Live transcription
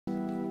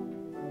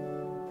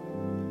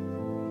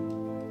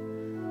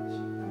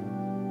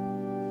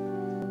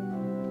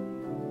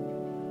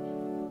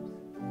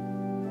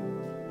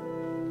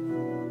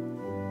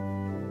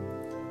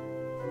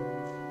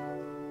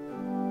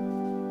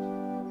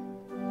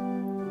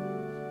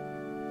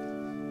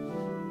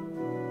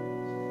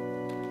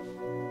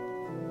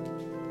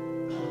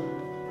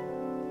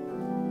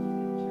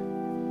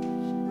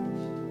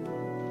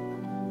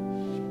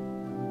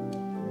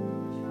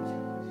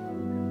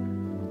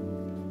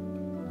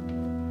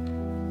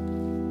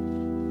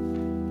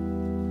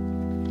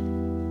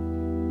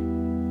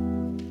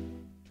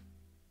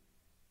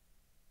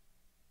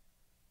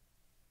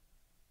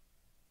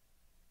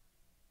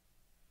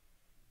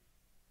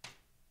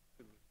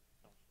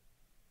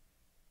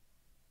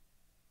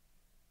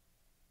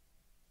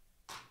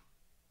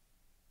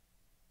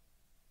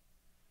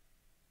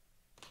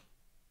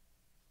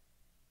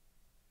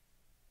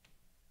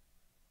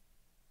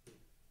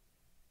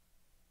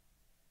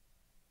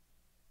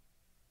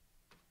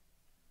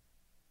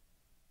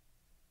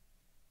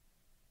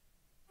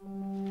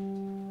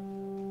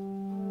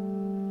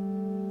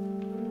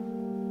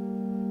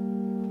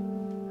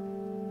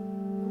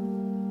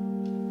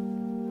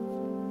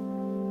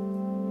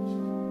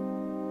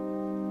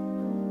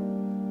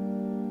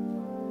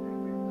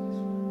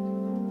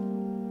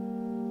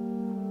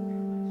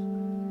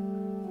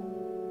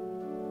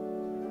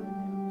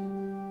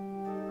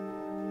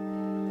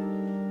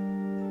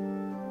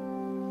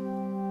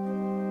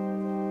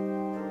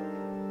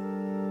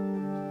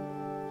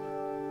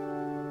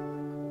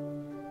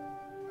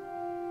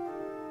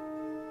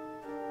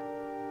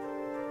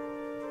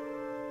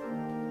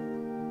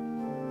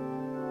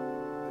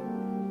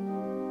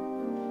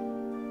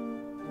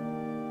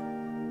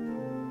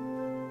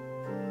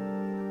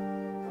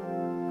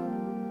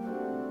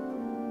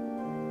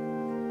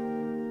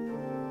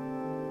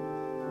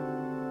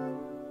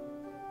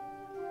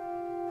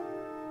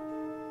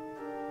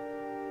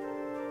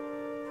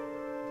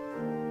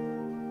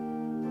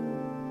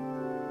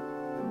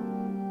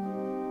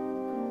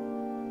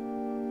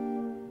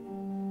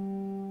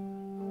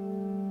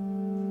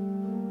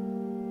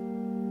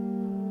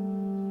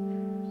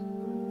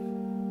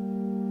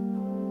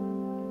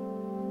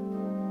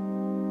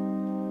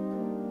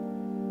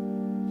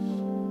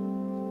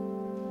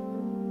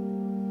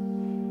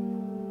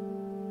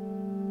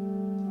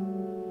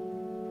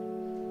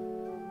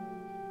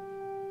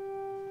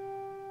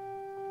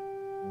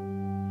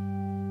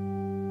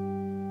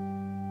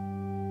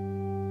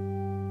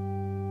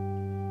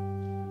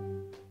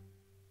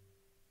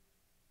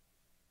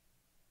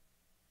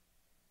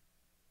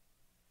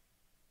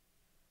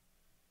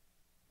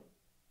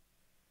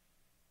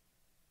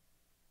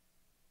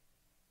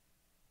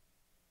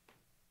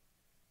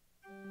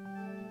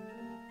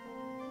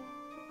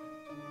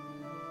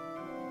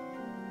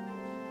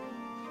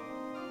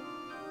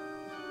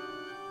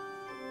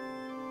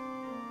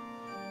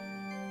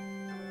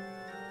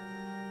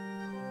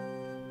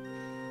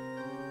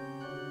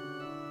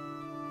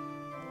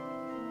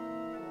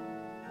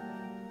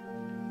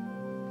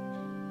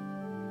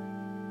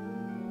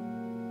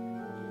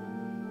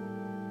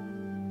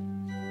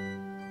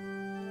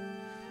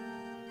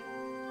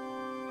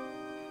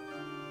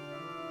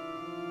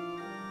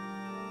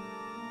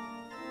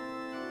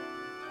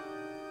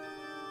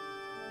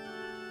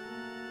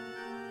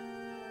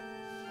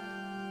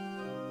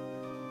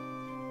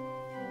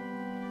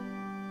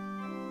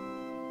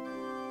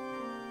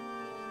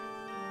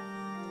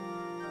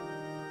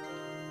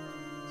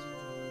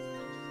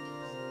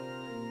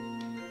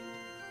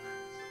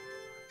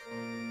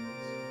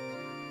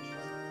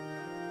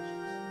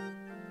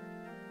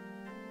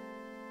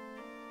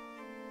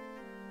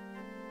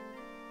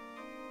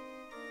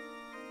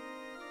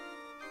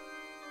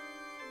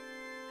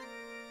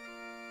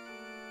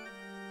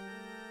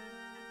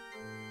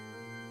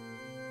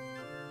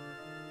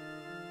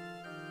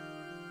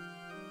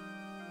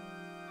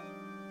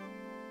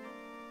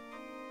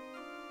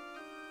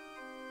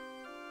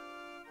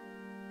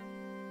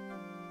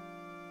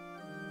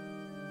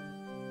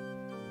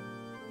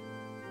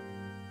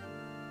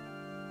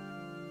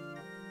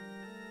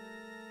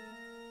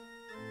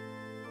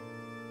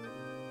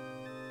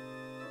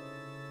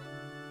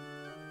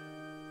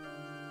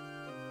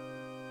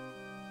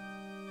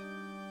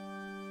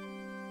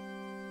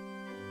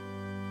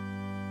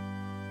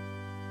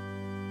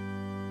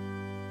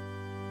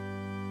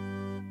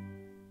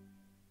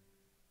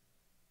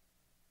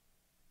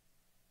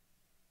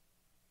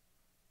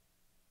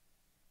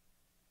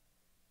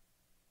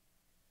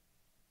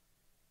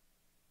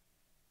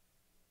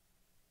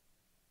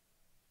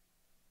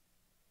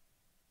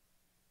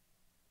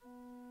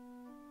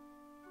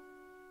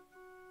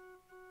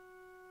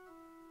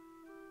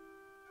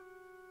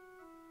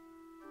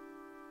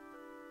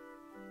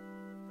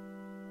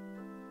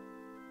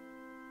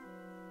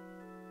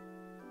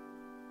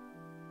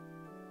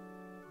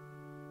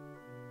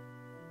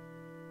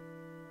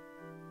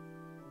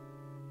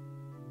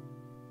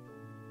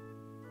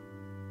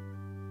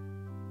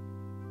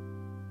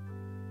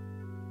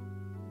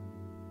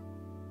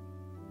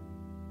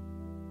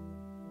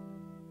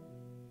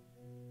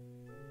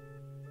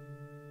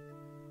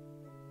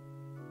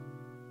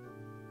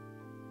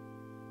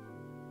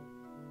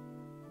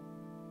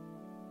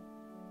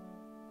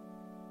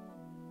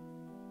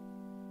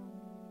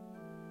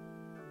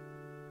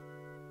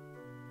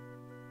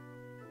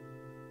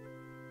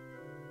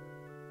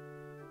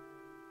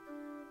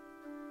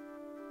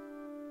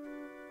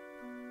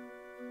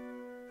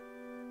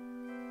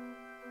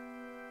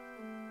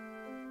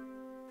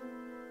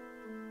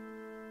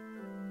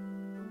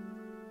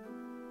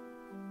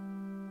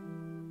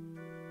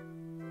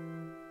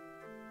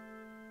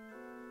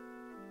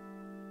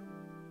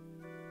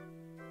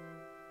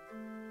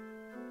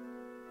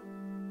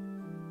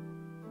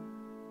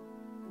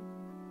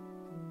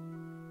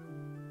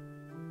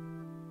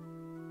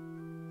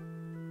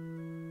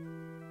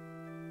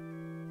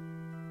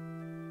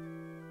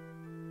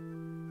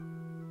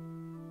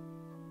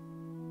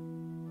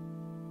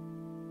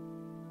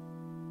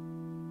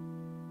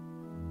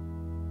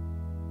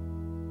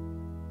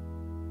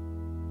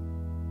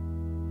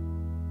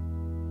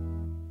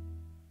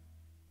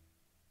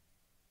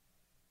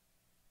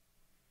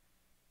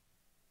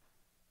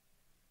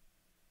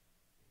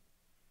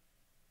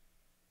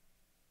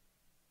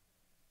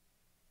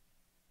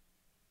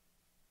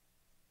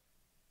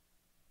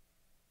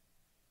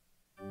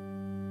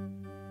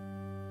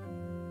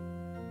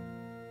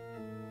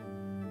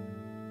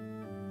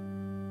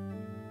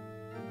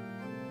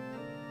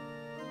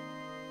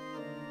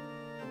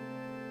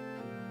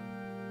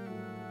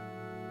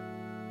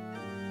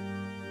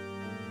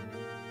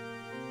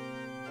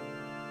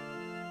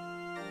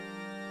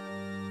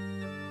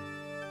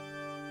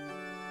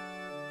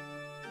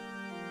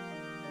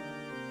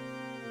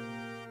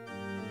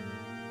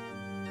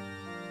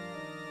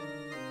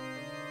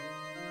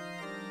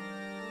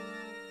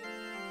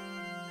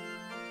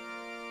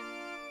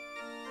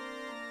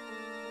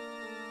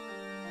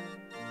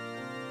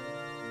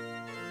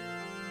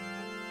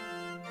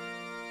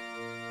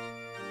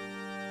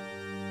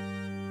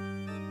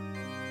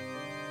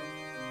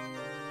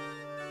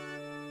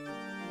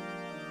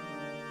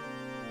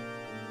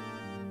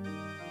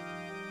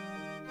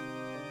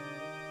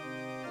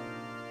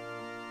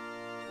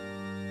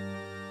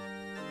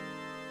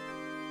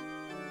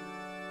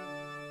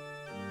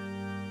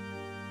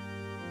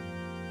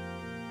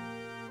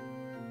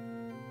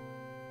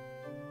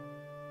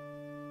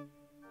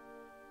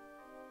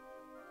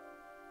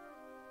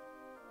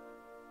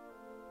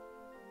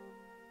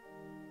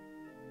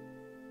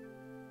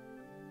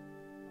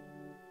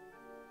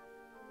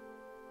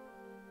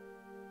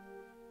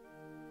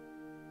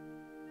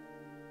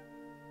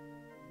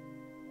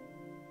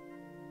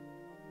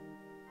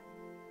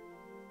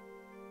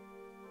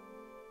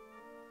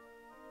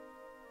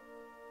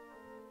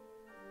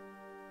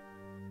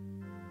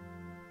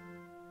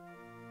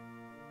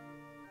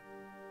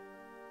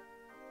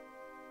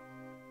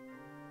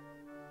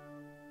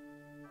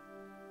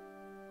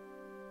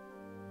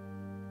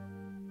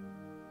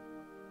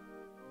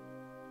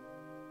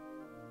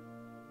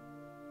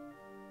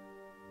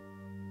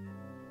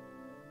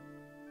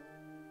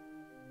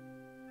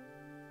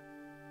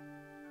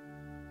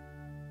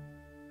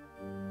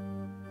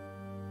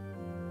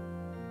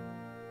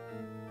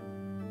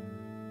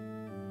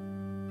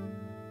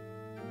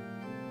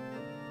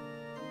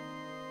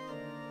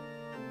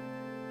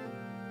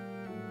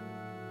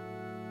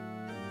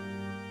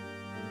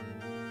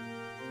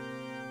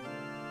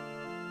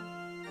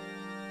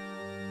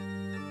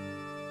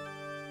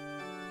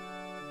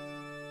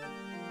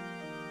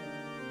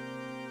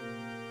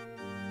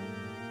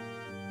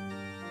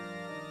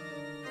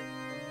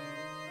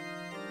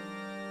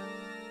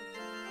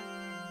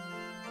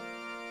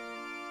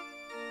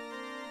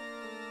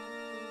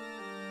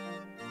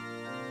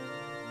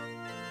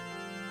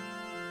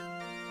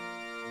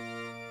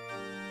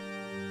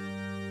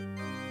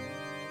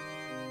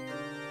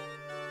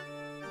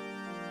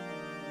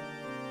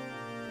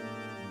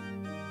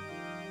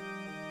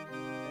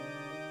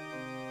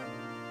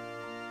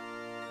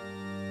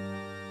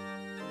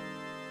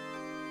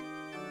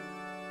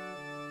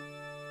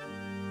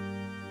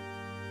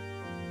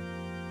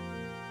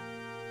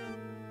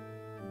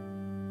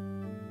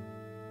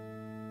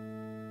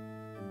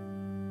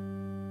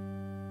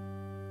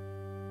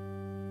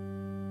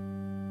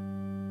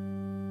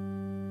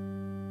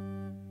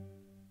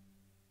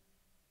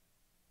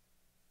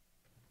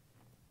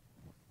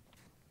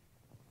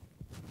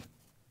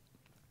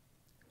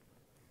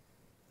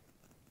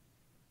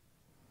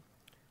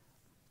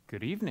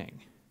Good evening.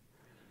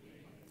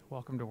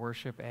 Welcome to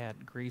worship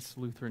at Grace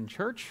Lutheran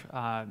Church.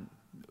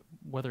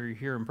 Whether you're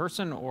here in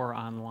person or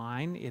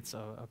online, it's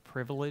a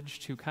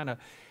privilege to kind of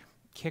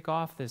kick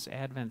off this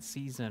Advent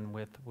season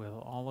with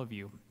all of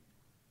you.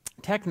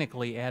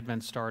 Technically,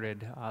 Advent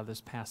started this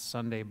past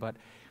Sunday, but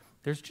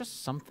there's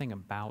just something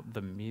about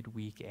the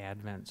midweek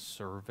Advent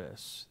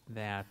service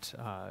that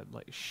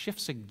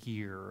shifts a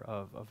gear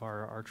of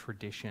our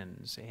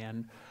traditions,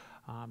 and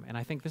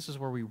I think this is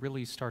where we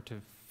really start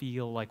to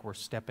feel like we're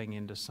stepping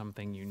into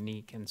something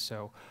unique. And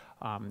so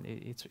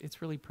it's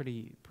really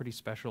pretty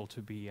special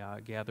to be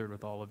gathered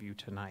with all of you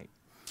tonight.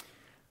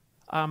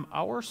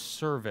 Our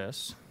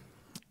service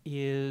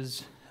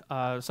is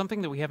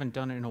something that we haven't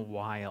done in a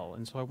while,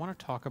 and so I want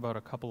to talk about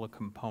a couple of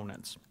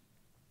components.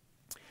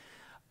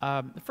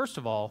 First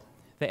of all,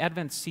 the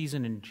Advent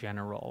season in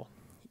general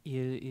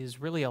is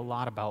really a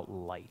lot about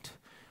light.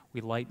 We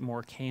light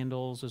more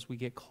candles as we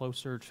get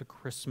closer to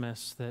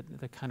Christmas.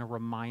 That kind of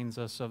reminds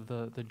us of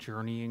the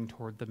journeying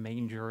toward the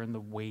manger and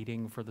the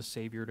waiting for the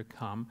Savior to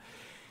come.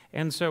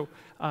 And so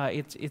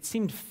it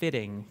seemed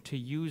fitting to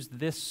use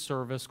this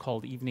service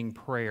called evening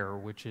prayer,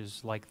 which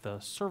is like the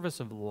service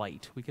of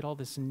light. We get all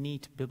this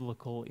neat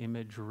biblical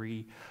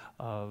imagery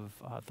of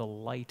the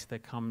light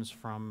that comes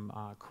from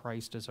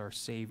Christ as our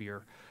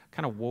Savior,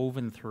 kind of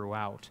woven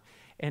throughout.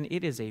 And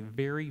it is a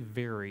very,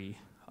 very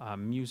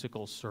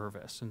musical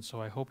service, and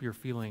so I hope you're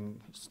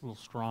feeling a little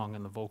strong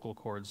in the vocal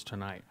cords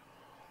tonight.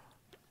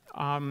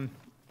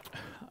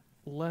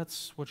 What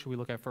should we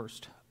look at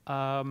first?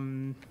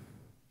 How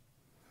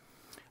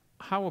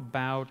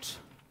about,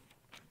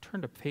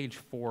 turn to page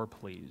 4,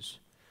 please.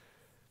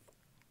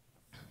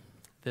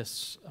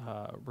 This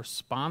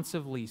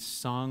responsively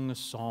sung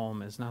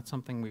psalm is not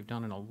something we've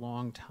done in a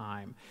long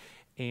time.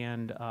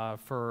 And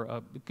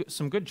for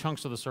some good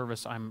chunks of the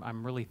service,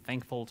 I'm really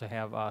thankful to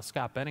have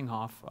Scott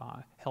Benninghoff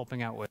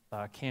helping out with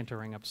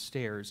cantoring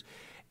upstairs.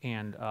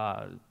 And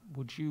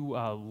would you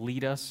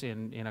lead us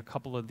in a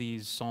couple of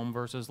these psalm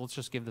verses? Let's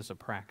just give this a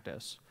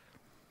practice.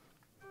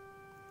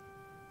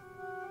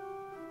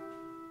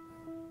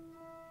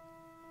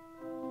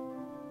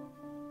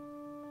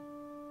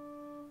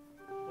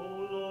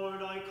 O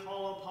Lord, I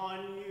call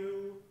upon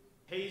you,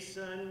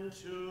 hasten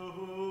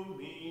to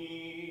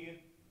me.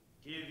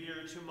 Give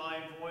ear to my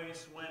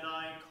voice when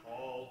I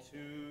call to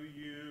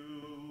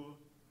you.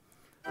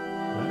 Let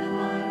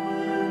my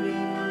word be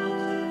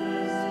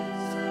counted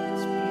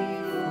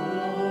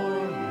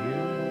before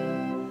you,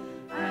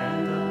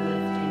 and the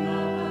lifting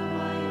up of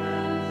my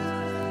hands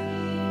as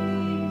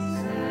a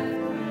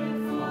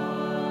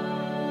sacrifice.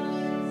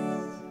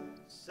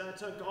 Set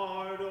a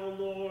guard, O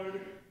Lord,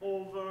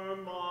 over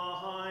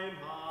my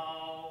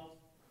mouth.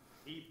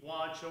 Keep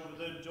watch over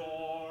the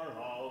door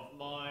of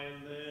my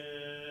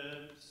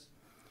lips.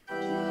 Do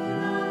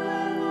not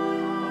let my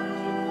heart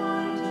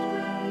decline to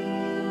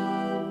you.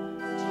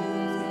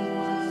 Choose me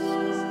my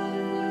soul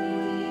and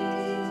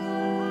ways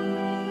upon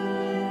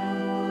me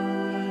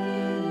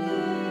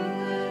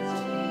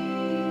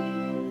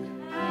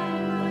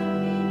and let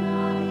me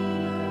not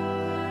neglect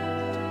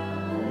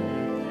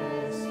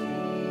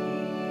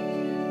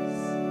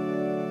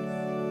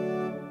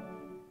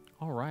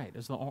All right,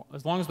 as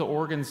long as the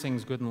organ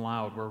sings good and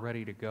loud, we're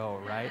ready to go,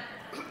 right?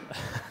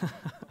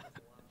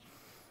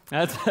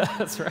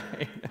 That's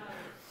right.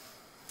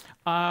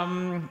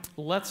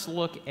 Let's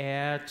look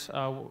at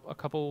a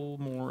couple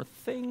more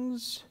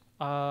things.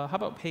 How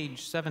about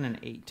page 7 and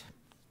 8?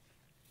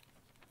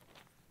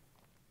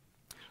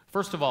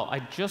 First of all, I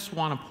just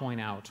want to point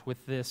out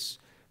with this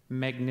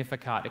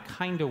Magnificat, it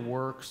kind of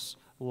works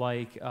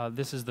like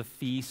this is the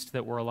feast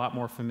that we're a lot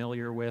more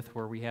familiar with,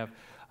 where we have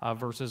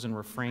verses and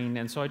refrain.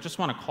 And so I just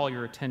want to call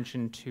your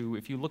attention to,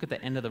 if you look at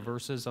the end of the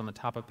verses on the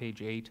top of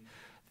page 8,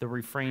 the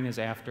refrain is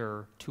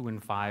after 2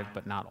 and 5,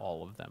 but not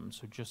all of them.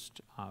 So just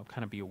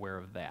kind of be aware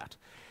of that.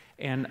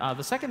 And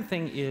the second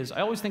thing is,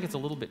 I always think it's a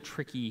little bit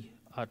tricky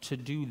to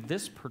do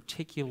this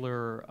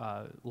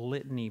particular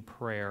litany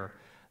prayer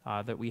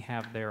that we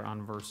have there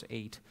on verse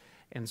 8.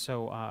 And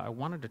so I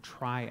wanted to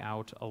try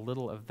out a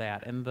little of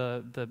that. And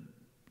the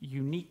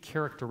unique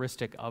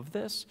characteristic of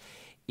this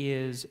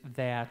is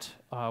that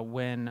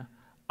when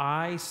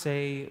I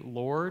say,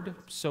 Lord,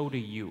 so do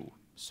you.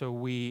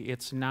 So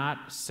it's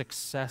not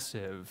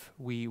successive.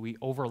 We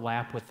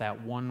overlap with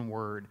that one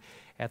word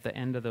at the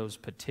end of those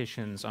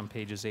petitions on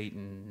pages 8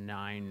 and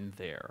 9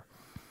 there.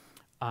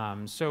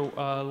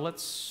 So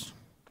let's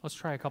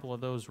try a couple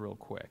of those real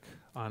quick.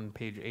 On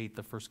page 8,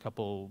 the first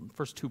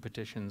two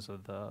petitions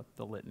of the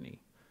litany.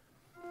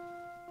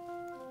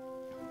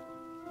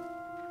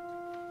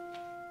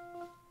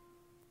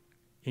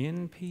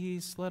 In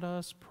peace let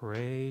us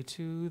pray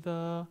to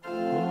the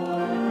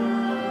Lord.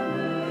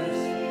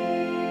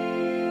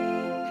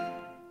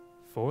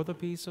 For the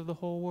peace of the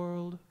whole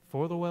world,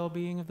 for the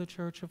well-being of the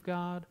Church of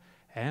God,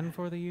 and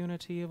for the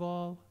unity of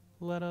all,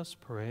 let us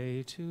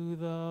pray to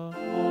the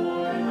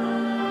Lord.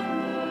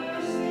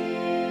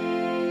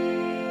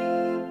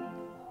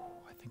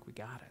 I think we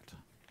got it.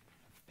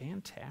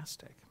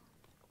 Fantastic.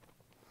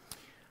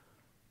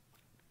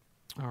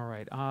 All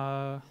right.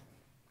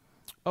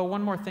 Oh,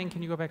 one more thing.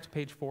 Can you go back to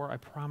page 4? I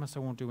promise I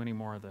won't do any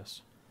more of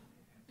this.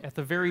 At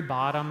the very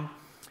bottom,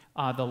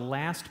 the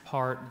last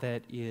part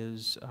that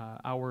is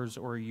ours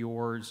or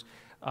yours,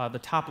 the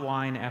top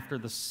line after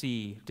the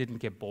C didn't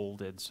get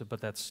bolded, but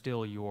that's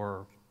still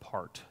your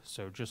part.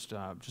 So just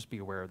be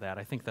aware of that.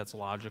 I think that's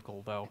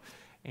logical, though.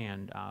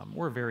 And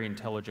we're a very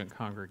intelligent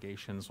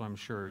congregation, so I'm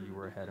sure you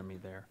were ahead of me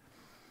there.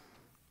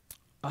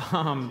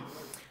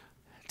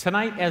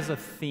 Tonight, as a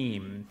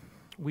theme,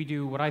 we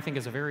do what I think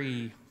is a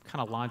very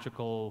kind of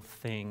logical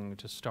thing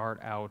to start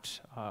out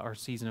our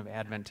season of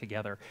Advent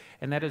together,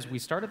 and that is we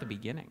start at the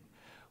beginning.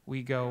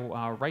 We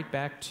go right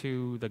back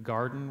to the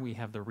garden. We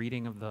have the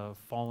reading of the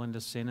fall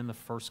into sin in the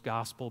first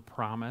gospel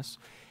promise,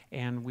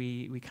 and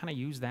we kind of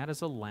use that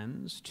as a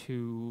lens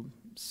to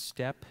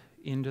step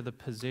into the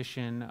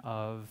position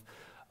of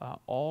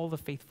all the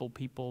faithful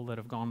people that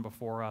have gone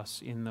before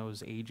us in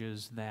those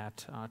ages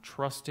that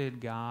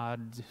trusted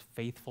God's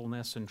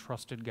faithfulness and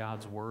trusted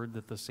God's word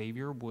that the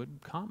Savior would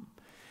come.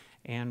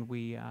 And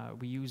we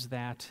use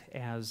that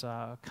as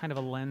kind of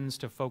a lens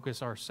to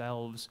focus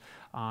ourselves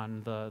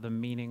on the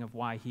meaning of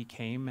why he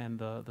came and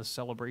the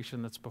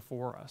celebration that's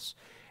before us.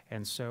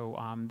 And so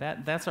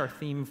that's our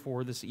theme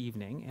for this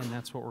evening, and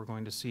that's what we're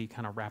going to see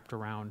kind of wrapped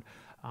around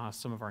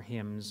some of our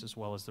hymns as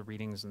well as the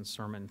readings and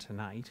sermon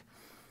tonight.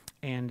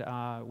 And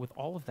with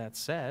all of that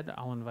said,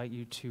 I'll invite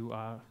you to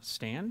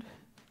stand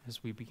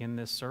as we begin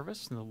this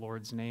service in the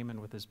Lord's name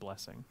and with his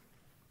blessing.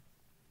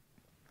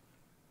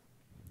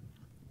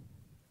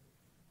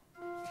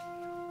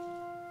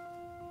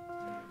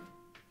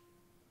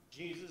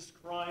 Jesus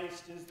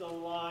Christ is the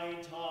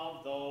light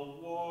of the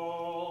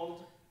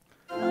world.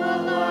 The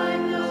light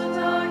no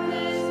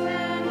darkness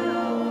can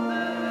overcome.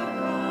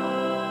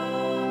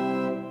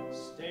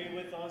 Stay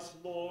with us,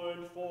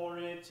 Lord, for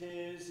it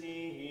is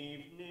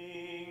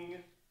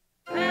evening.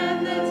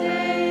 And the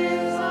day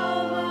is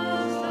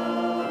almost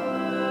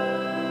over.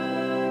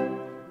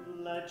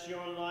 Let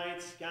your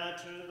light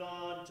scatter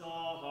the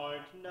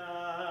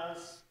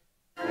darkness.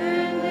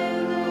 And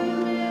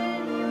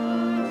illumine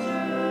your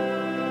church.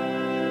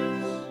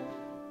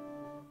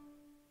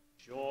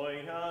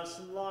 Joyous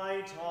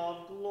light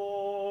of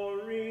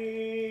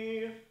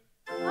glory.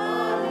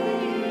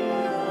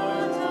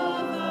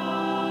 Omnipotent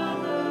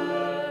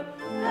Father,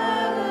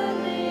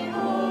 heavenly,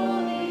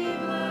 holy,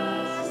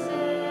 blessed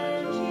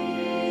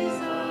Jesus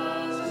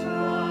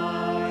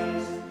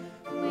Christ,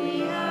 we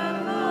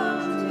have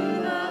come to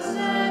the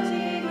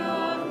setting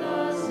of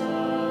the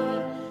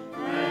sun,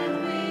 and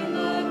we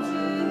look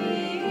to the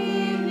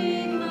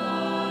evening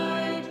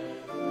light.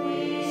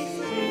 We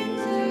sing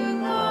to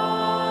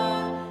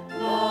God, the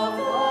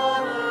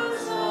Father,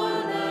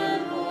 Son,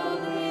 and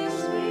Holy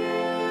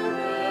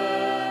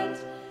Spirit.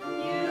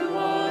 You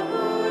are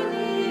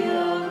worthy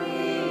of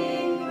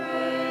being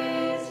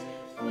praised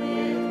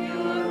with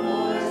your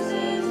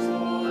voices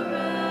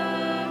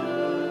forever.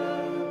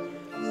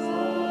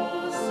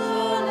 O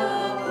Son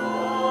of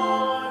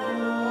God,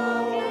 O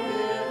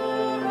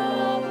Giver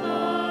of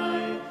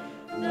life,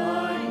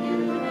 thine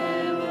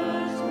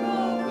universe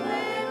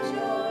proclaims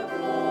your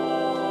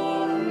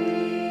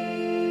glory.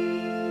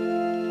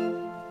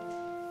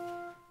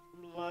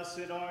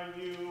 Blessed are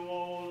you, O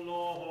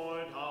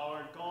Lord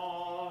our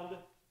God,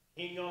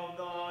 King of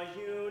the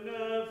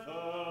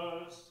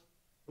universe,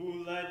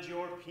 who led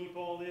your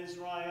people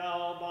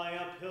Israel by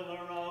a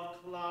pillar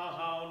of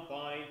cloud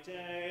by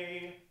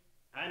day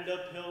and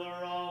a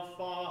pillar of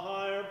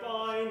fire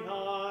by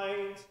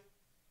night,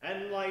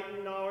 and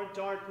lighten our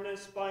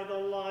darkness by the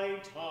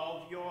light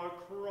of your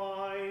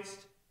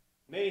Christ.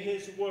 May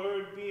his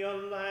word be a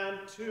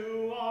lamp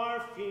to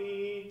our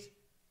feet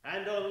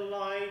and a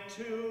light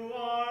to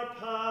our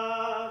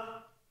path.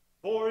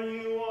 For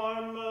you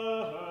are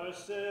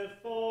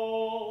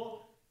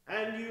merciful,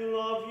 and you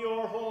love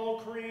your whole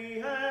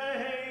creation,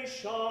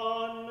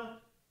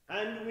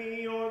 and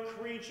we, your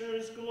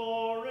creatures,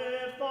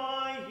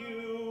 glorify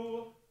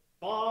you,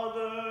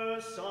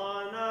 Father,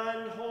 Son,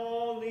 and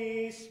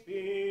Holy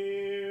Spirit.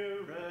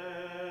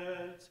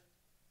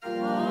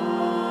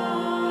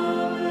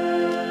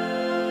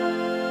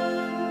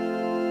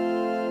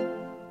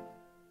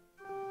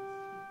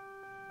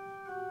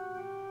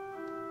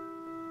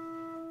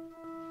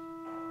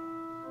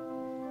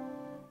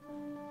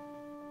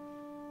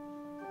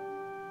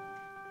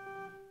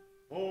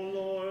 O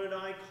Lord,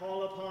 I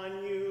call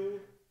upon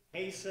you,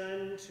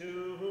 hasten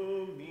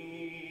to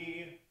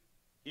me.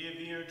 Give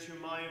ear to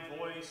my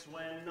voice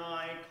when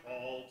I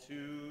call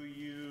to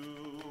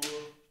you.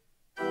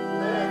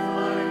 Let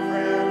my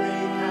prayer be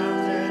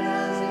counted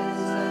as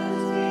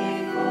incense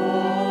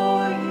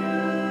before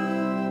you,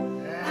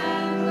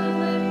 and the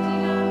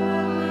lifting up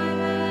of my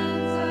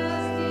hands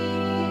as the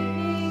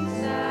evening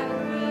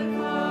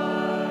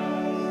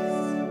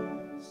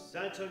sacrifice.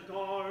 Set a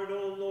guard,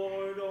 O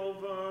Lord,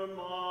 over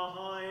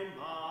my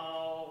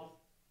mouth.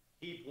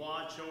 Keep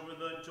watch over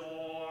the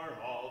door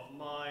of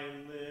my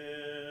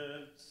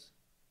lips.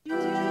 Do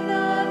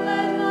not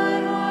let my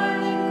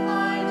heart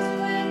incline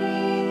to an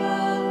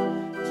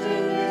evil, to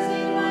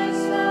busy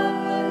myself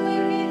with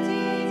wicked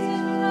deeds.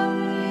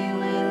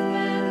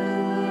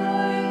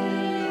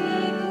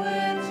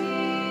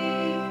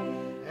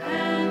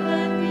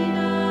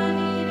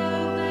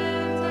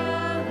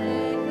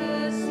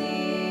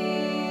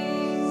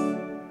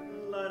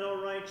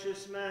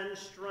 righteous man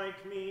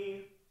strike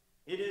me.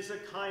 It is a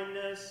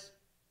kindness.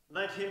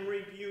 Let him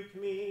rebuke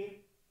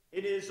me.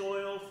 It is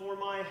oil for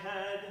my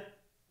head.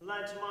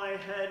 Let my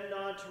head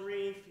not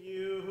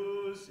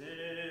refuse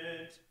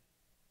it.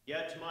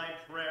 Yet my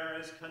prayer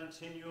is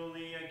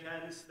continually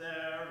against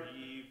their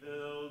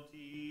evil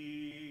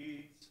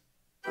deeds.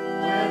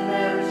 When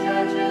their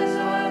judges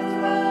are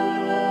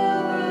thrown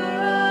over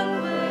a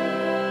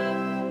cliff,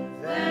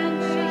 then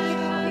they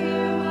shall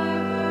hear my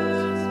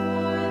words,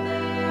 for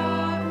they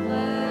are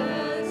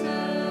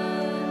pleasant.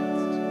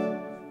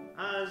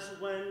 As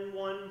when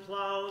one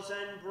plows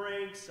and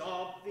breaks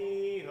up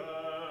the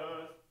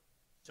earth,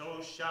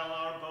 so shall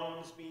our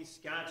bones be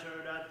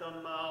scattered at the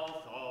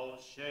mouth of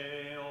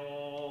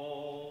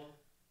Sheol.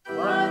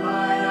 But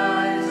mine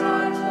eyes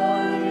are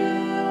toward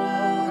you,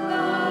 O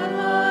God,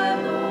 my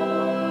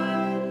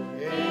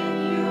Lord. In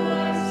you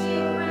I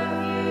seek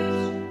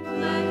refuge.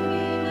 Let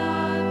me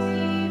not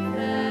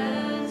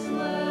defenseless.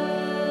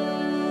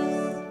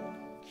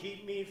 Keep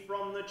me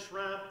from the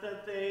trap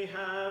that they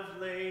have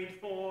laid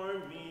for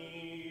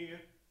me,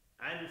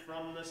 and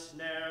from the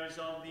snares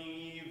of the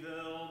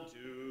evildoers.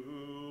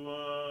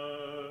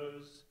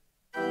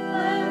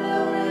 Let the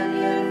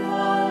wicked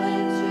fall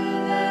into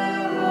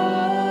their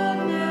own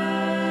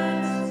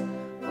nets,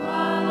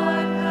 while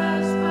I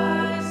pass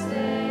by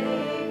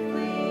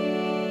safely.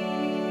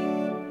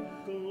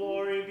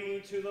 Glory be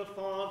to the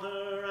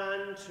Father,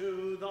 and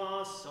to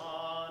the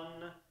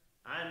Son,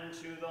 and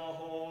to the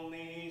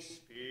Holy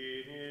Spirit.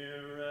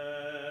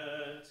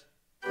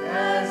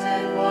 As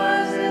it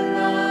was in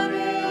the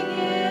beginning,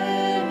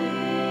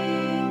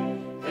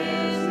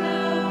 is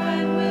now,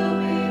 and will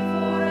be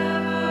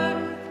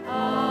forever.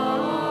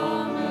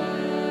 Amen.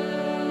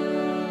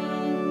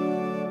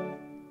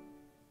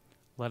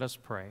 Let us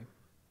pray.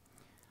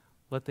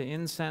 Let the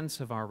incense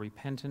of our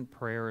repentant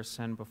prayer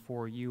ascend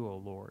before you, O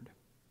Lord,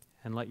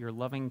 and let your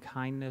loving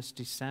kindness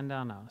descend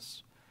on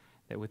us,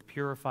 that with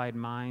purified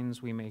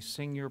minds we may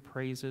sing your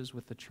praises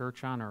with the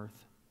church on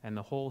earth and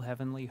the whole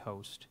heavenly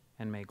host,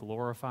 and may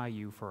glorify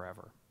you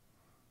forever.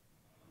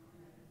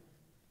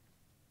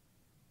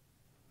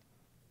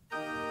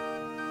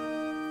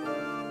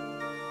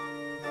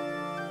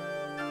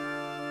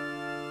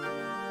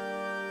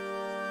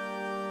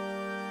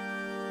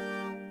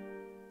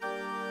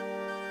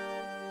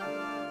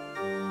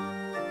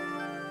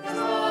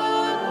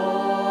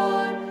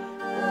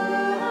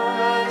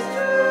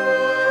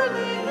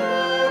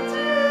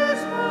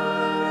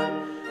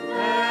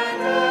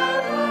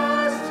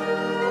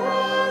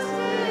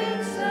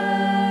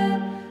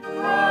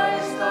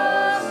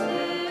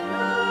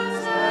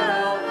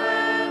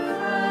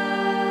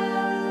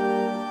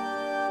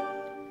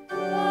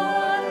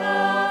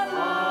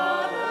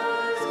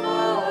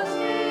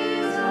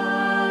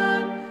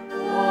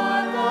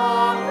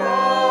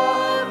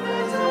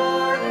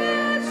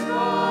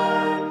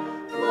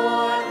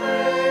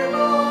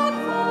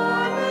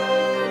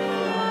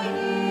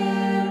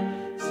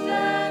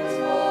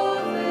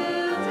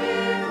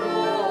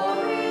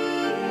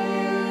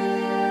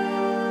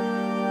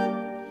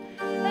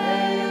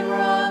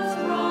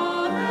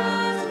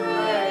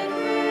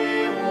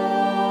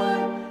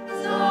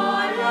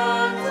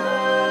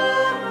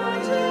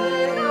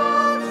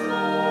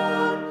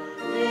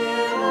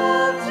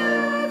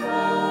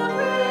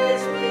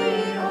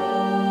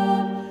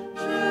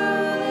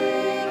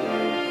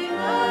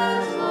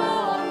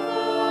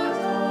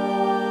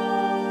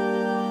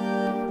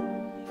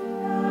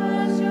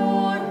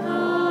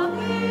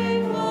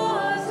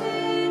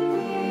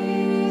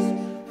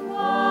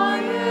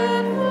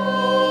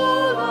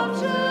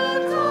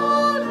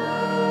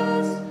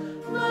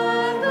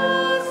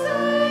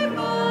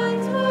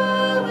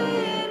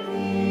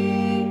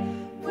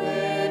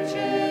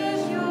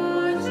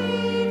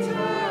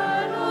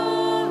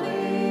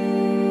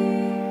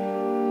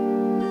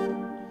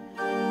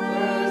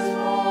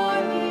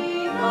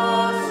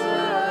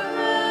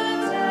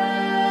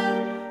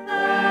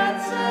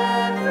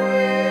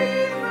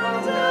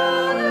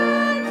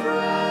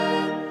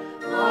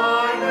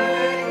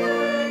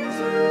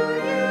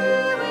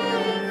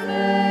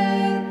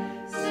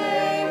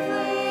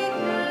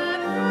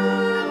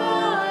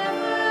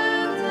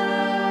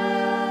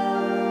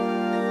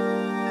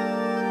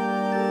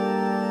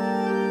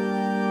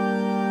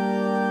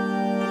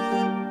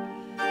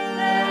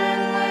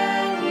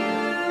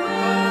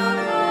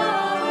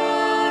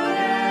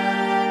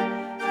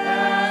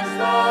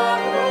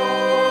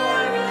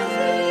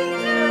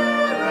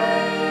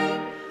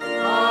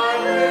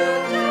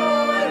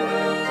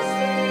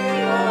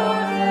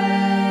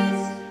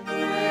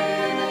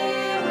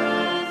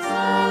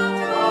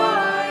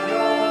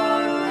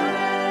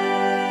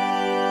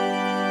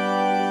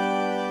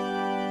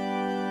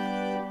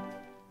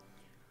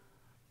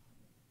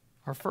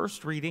 Our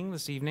first reading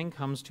this evening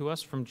comes to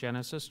us from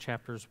Genesis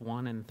chapters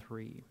 1 and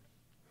 3.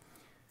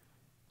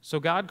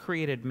 So God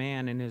created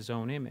man in his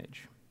own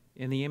image.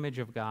 In the image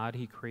of God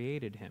he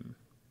created him.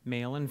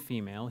 Male and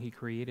female he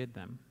created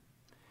them.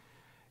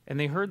 And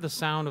they heard the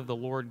sound of the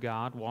Lord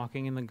God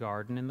walking in the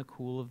garden in the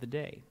cool of the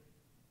day.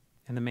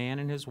 And the man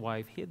and his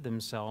wife hid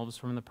themselves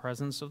from the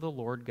presence of the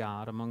Lord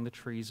God among the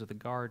trees of the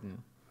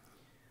garden.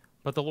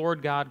 But the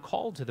Lord God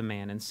called to the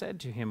man and said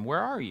to him, "Where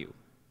are you?"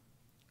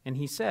 And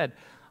he said,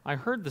 "I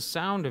heard the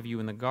sound of you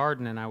in the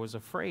garden, and I was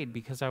afraid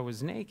because I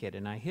was naked,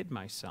 and I hid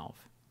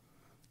myself."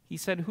 He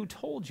said, "Who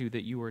told you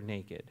that you were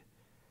naked?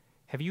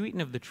 Have you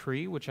eaten of the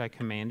tree which I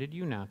commanded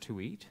you not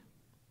to eat?"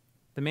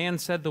 The man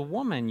said, "The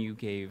woman you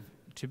gave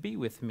to be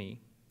with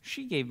me,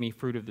 she gave me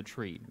fruit of the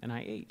tree, and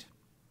I ate."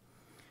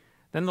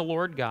 Then the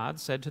Lord God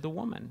said to the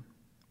woman,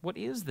 "What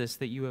is this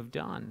that you have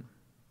done?"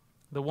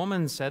 The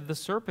woman said, "The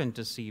serpent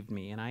deceived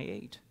me, and I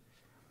ate."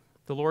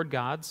 The Lord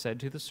God said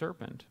to the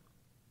serpent,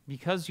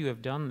 "Because you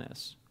have done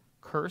this,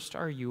 cursed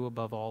are you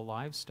above all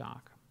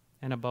livestock,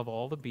 and above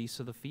all the beasts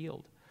of the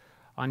field.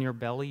 On your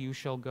belly you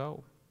shall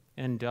go,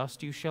 and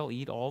dust you shall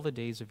eat all the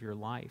days of your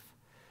life.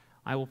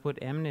 I will put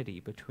enmity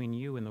between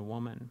you and the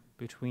woman,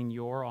 between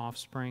your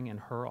offspring and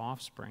her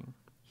offspring.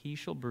 He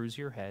shall bruise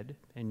your head,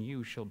 and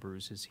you shall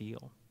bruise his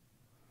heel."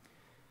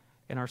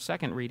 And our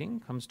second reading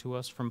comes to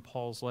us from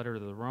Paul's letter to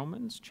the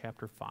Romans,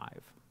 chapter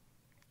 5.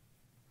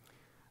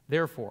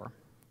 "Therefore,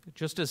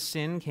 just as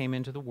sin came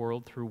into the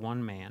world through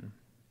one man,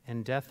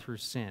 and death through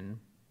sin,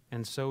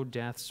 and so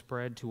death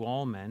spread to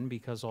all men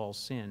because all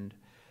sinned.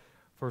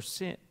 For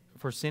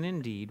sin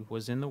indeed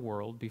was in the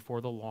world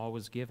before the law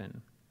was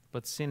given,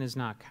 but sin is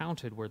not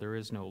counted where there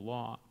is no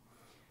law.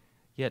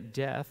 Yet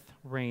death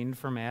reigned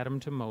from Adam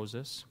to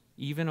Moses,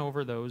 even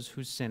over those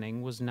whose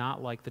sinning was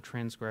not like the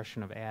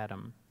transgression of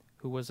Adam,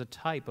 who was a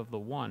type of the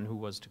one who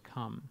was to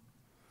come.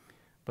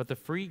 But the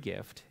free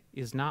gift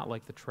is not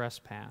like the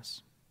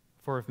trespass.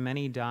 For if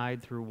many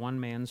died through one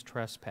man's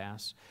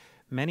trespass,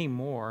 many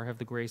more have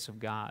the grace of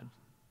God,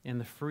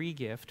 and the free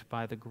gift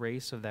by the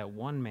grace of that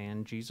one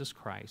man, Jesus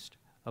Christ,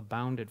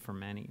 abounded for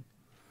many.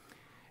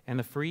 And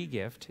the free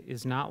gift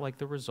is not like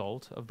the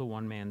result of the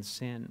one man's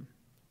sin.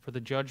 For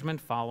the judgment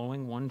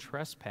following one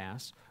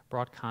trespass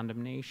brought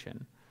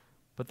condemnation,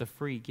 but the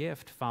free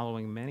gift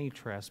following many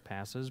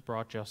trespasses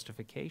brought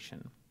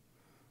justification.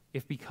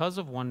 If because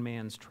of one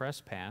man's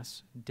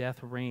trespass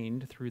death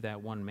reigned through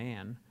that one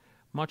man,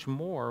 much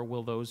more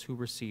will those who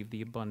receive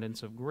the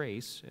abundance of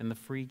grace and the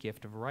free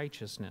gift of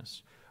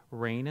righteousness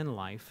reign in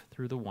life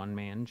through the one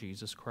man,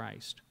 Jesus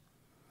Christ.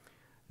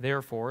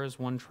 Therefore, as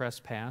one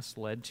trespass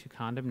led to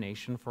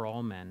condemnation for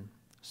all men,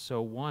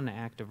 so one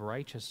act of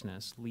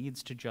righteousness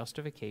leads to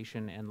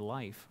justification and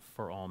life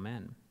for all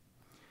men.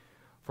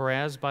 For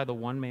as by the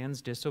one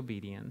man's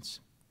disobedience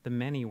the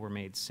many were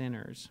made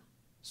sinners,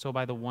 so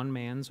by the one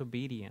man's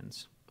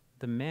obedience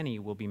the many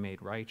will be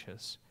made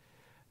righteous.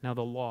 Now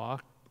the law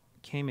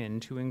came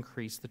in to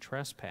increase the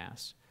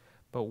trespass,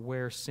 but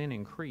where sin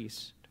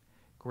increased,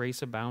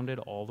 grace abounded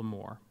all the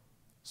more,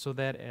 so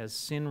that as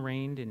sin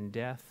reigned in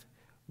death,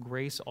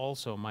 grace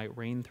also might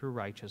reign through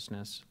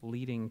righteousness,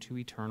 leading to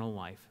eternal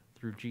life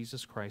through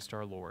Jesus Christ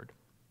our Lord.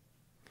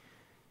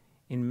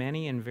 In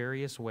many and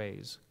various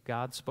ways,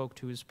 God spoke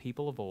to his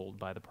people of old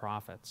by the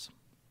prophets.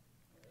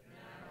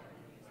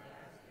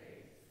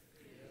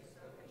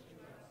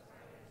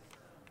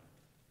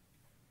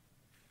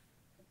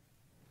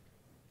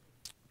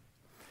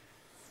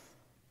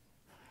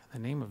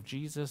 In the name of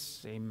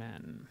Jesus,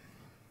 amen.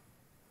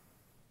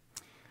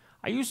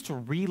 I used to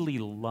really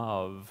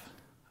love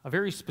a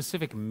very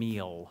specific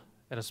meal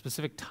at a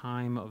specific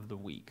time of the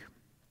week.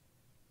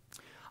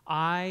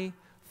 I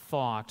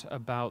thought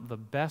about the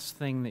best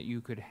thing that you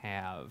could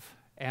have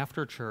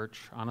after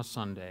church on a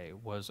Sunday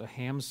was a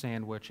ham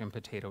sandwich and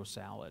potato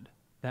salad.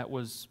 That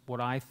was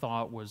what I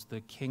thought was the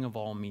king of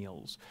all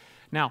meals.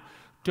 Now,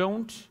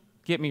 don't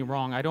get me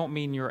wrong, I don't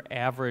mean your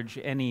average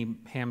any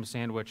ham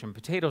sandwich and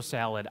potato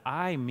salad.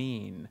 I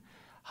mean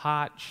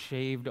hot,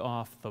 shaved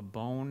off the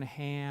bone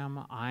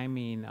ham. I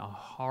mean a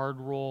hard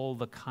roll,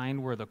 the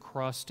kind where the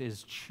crust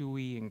is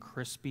chewy and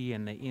crispy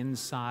and the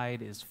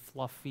inside is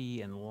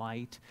fluffy and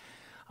light.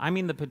 I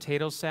mean the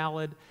potato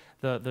salad,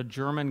 the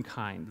German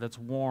kind that's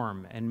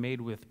warm and made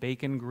with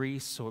bacon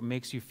grease so it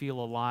makes you feel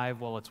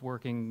alive while it's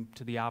working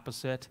to the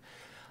opposite.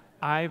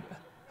 I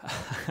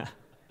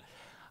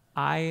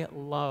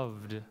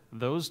loved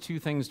those two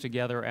things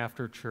together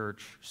after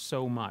church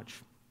so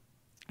much.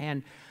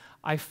 And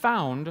I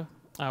found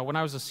when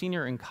I was a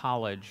senior in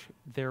college,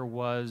 there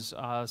was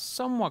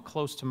somewhat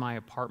close to my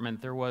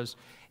apartment, there was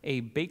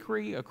a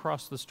bakery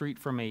across the street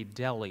from a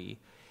deli.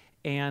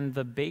 And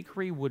the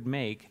bakery would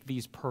make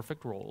these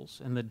perfect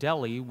rolls, and the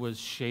deli was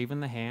shaving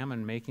the ham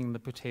and making the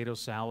potato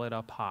salad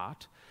up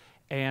hot.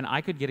 And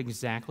I could get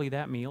exactly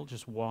that meal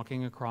just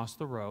walking across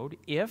the road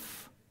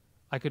if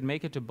I could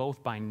make it to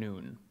both by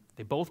noon.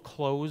 They both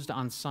closed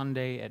on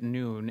Sunday at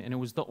noon, and it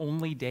was the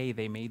only day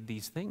they made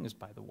these things,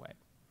 by the way.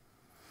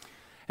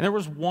 And there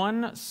was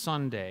one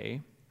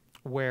Sunday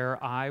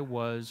where I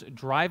was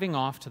driving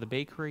off to the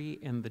bakery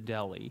and the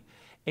deli,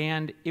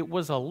 and it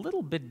was a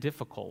little bit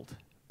difficult,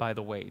 by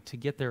the way, to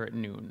get there at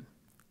noon.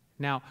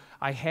 Now,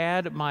 I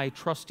had my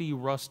trusty,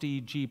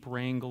 rusty Jeep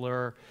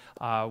Wrangler,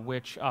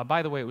 which,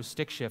 by the way, it was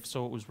stick shift,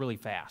 so it was really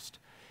fast.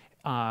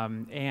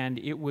 And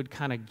it would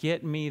kind of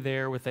get me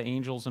there with the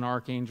angels and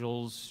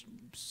archangels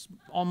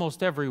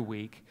almost every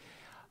week.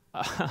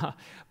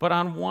 But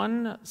on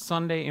one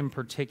Sunday in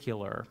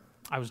particular,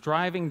 I was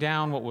driving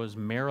down what was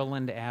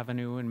Maryland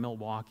Avenue in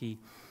Milwaukee,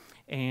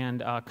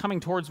 and coming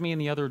towards me in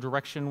the other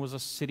direction was a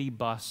city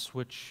bus,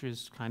 which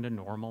is kind of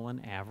normal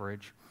and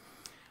average.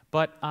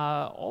 But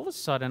all of a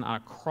sudden, on a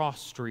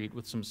cross street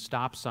with some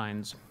stop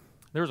signs,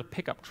 there was a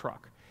pickup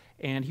truck,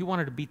 and he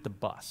wanted to beat the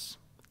bus.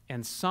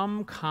 And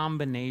some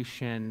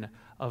combination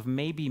of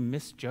maybe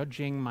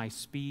misjudging my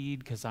speed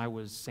because I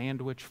was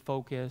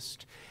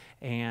sandwich-focused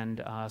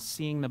and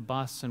seeing the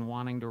bus and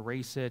wanting to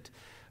race it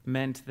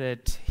meant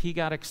that he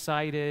got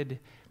excited,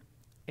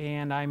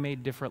 and I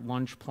made different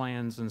lunch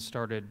plans and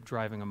started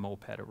driving a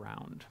moped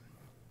around.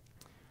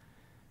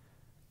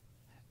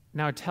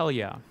 Now, I tell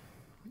you,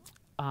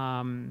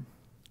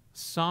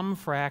 some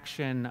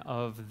fraction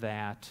of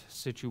that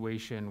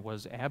situation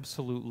was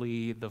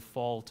absolutely the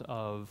fault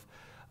of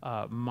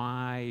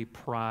my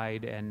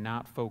pride and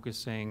not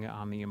focusing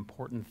on the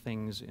important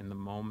things in the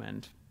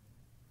moment.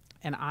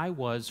 And I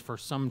was, for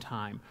some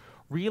time,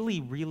 really,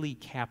 really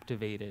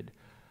captivated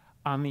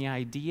on the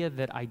idea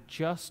that I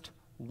just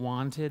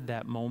wanted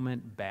that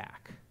moment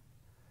back.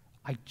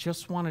 I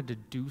just wanted to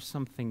do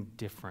something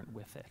different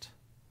with it.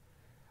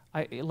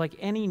 Like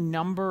any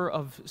number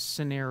of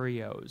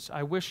scenarios,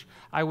 I wish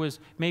I was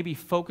maybe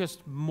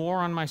focused more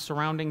on my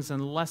surroundings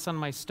and less on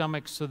my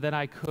stomach so that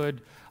I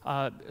could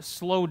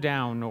slow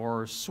down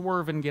or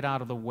swerve and get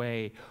out of the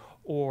way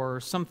or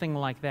something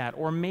like that.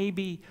 Or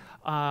maybe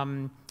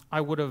I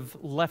would have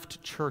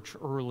left church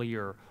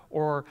earlier,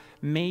 or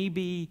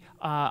maybe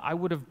I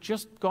would have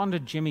just gone to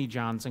Jimmy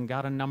John's and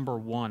got a number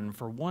 1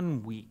 for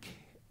 1 week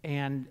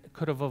and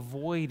could have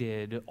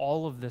avoided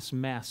all of this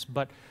mess.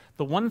 But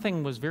the one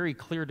thing was very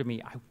clear to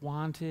me: I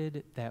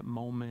wanted that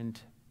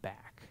moment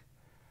back.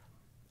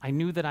 I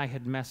knew that I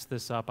had messed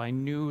this up. I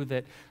knew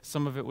that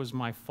some of it was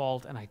my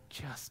fault, and I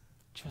just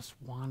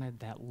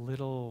wanted that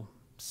little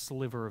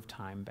sliver of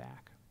time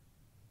back.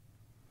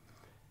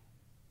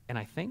 And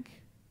I think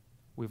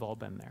we've all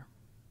been there.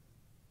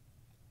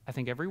 I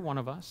think every one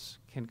of us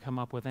can come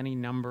up with any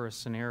number of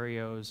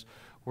scenarios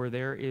where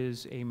there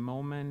is a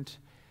moment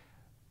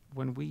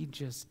when we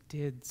just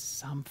did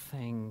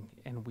something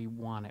and we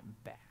want it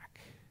back.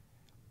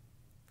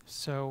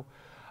 So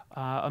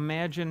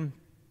imagine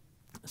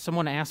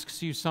someone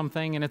asks you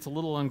something and it's a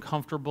little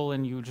uncomfortable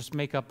and you just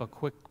make up a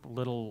quick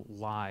little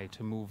lie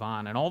to move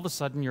on. And all of a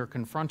sudden you're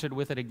confronted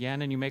with it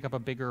again and you make up a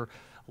bigger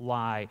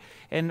lie.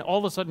 And all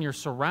of a sudden you're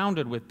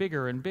surrounded with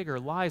bigger and bigger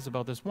lies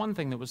about this one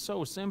thing that was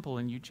so simple,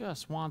 and you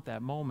just want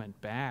that moment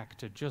back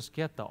to just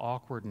get the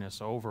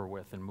awkwardness over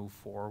with and move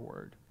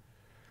forward.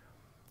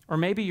 Or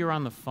maybe you're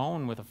on the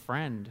phone with a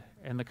friend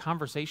and the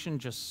conversation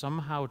just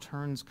somehow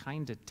turns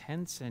kind of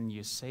tense and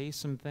you say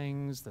some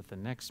things that the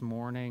next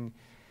morning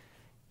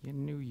you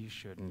knew you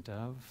shouldn't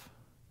have.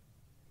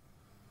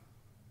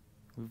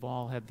 We've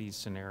all had these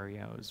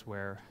scenarios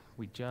where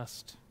we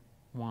just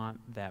want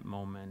that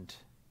moment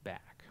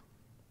back.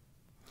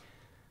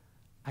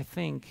 I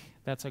think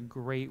that's a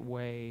great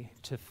way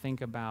to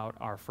think about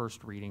our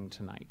first reading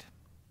tonight.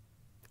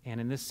 And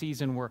in this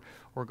season,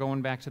 we're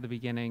going back to the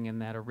beginning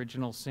and that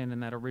original sin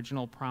and that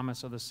original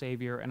promise of the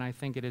Savior. And I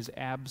think it is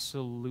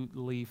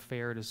absolutely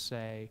fair to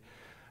say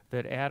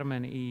that Adam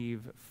and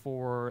Eve,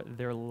 for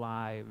their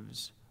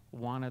lives,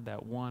 wanted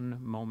that one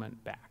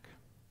moment back.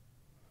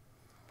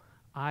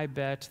 I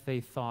bet they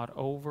thought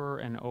over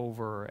and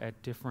over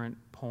at different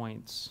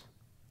points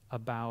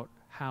about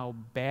how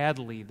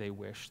badly they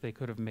wish they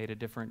could have made a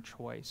different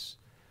choice.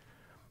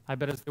 I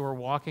bet as they were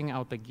walking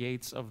out the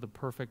gates of the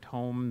perfect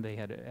home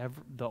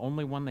the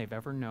only one they've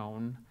ever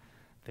known,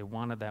 they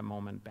wanted that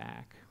moment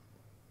back.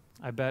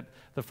 I bet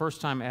the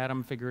first time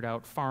Adam figured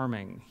out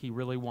farming, he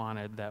really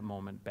wanted that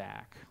moment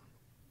back.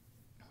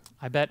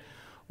 I bet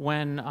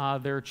when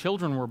their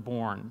children were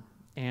born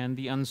and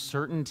the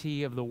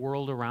uncertainty of the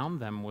world around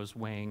them was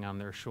weighing on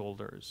their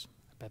shoulders,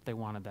 I bet they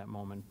wanted that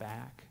moment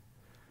back.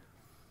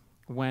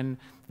 When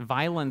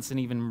violence and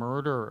even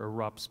murder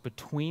erupts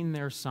between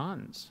their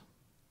sons,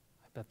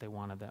 I bet they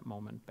wanted that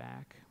moment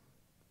back.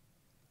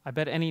 I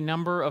bet any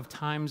number of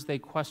times they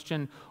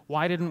question,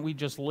 why didn't we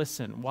just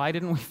listen? Why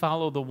didn't we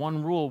follow the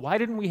one rule? Why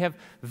didn't we have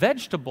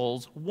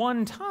vegetables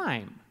one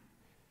time?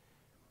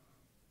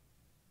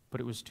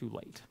 But it was too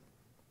late.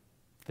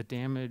 The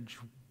damage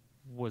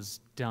was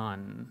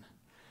done.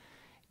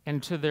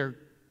 And to their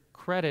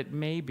credit,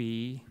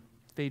 maybe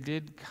they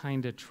did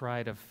kind of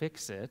try to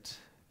fix it,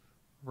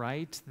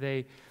 right?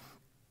 They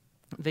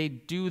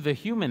do the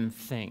human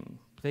thing.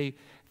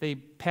 They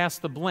pass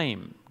the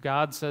blame.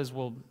 God says,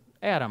 well,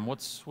 Adam,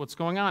 what's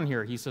going on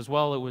here? He says,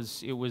 well, it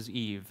was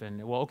Eve.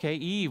 And, well, okay,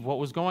 Eve, what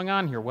was going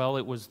on here? Well,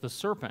 it was the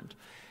serpent.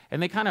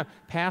 And they kind of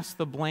pass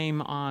the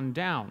blame on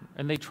down.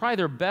 And they try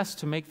their best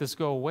to make this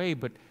go away,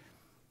 but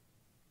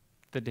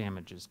the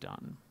damage is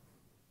done.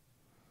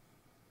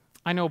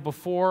 I know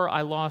before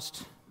I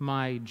lost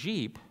my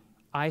Jeep,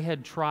 I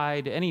had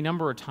tried any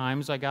number of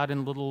times. I got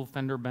in little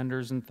fender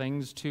benders and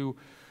things to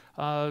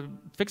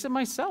fix it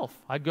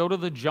myself. I'd go to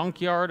the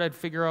junkyard, I'd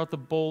figure out the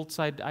bolts,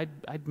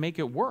 I'd make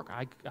it work.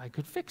 I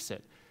could fix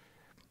it.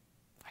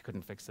 I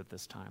couldn't fix it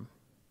this time.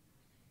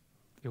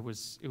 It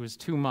was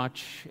too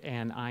much,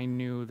 and I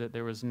knew that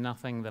there was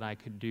nothing that I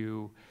could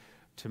do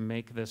to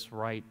make this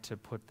right, to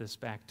put this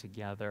back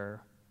together.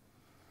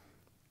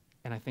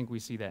 And I think we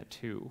see that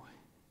too.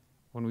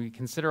 When we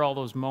consider all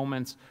those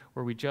moments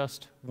where we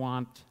just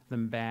want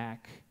them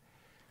back,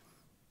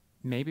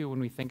 maybe when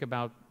we think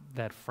about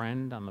that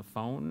friend on the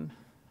phone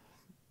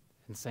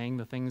and saying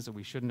the things that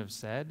we shouldn't have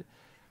said,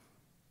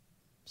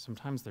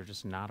 sometimes they're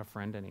just not a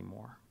friend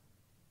anymore,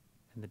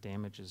 and the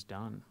damage is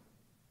done.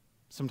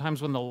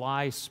 Sometimes when the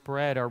lie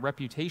spread, our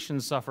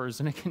reputation suffers,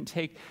 and it can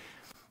take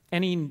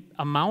any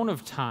amount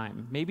of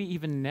time, maybe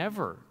even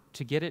never,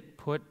 to get it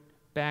put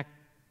back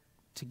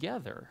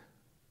together.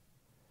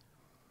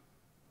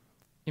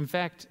 In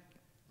fact,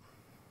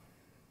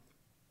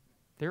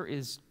 there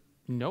is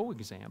no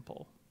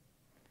example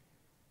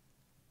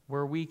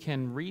where we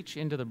can reach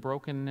into the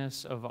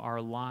brokenness of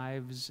our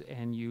lives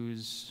and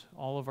use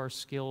all of our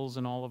skills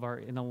and all of our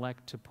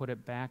intellect to put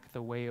it back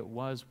the way it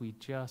was. We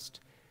just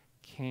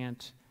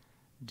can't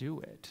do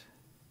it.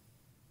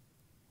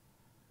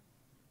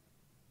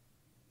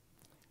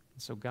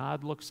 So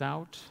God looks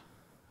out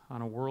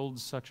on a world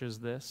such as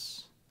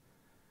this,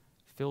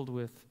 filled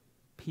with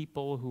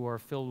people who are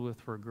filled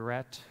with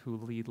regret, who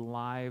lead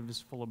lives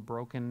full of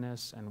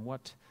brokenness, and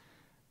what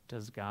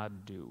does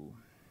God do?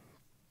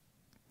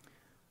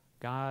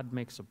 God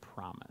makes a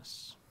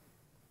promise.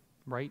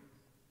 Right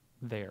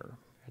there,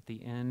 at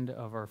the end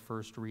of our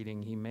first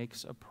reading, he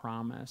makes a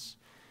promise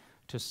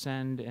to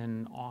send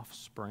an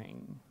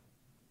offspring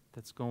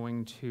that's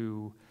going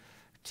to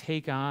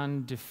take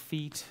on,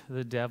 defeat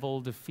the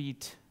devil,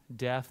 defeat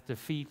death,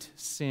 defeat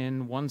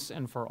sin once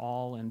and for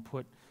all, and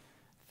put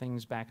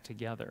things back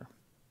together.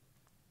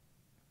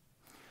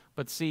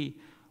 But see,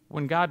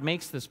 when God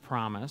makes this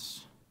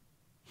promise,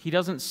 he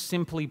doesn't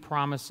simply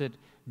promise it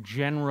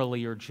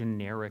generally or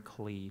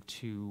generically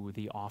to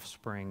the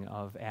offspring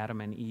of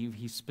Adam and Eve.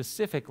 He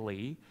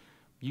specifically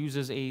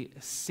uses a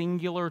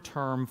singular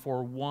term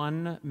for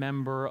one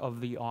member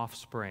of the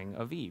offspring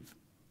of Eve.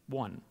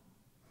 One.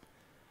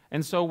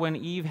 And so when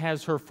Eve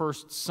has her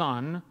first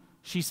son,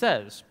 she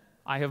says,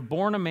 "I have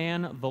borne a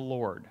man, the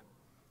Lord."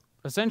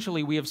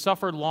 Essentially, we have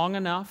suffered long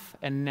enough,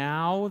 and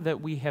now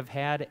that we have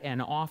had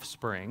an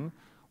offspring,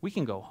 we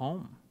can go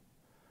home.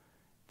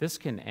 This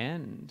can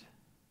end.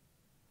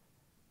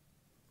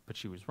 But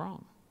she was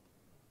wrong.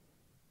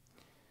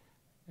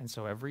 And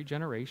so every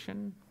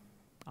generation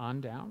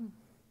on down,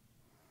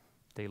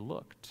 they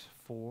looked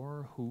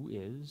for who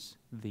is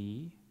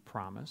the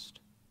promised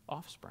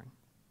offspring.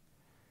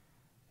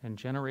 And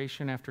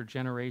generation after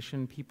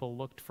generation, people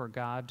looked for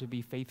God to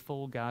be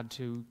faithful, God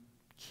to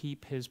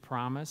keep his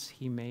promise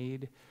he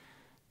made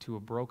to a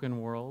broken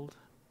world.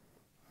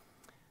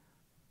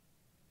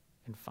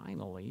 And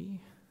finally,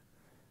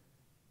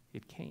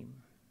 it came.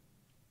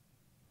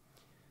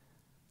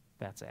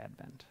 That's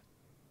Advent.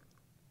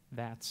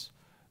 That's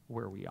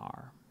where we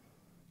are.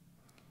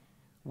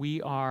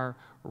 We are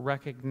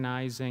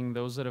recognizing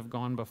those that have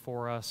gone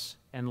before us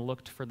and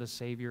looked for the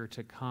Savior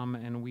to come,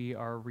 and we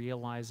are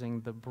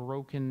realizing the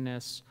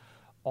brokenness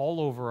all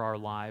over our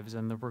lives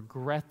and the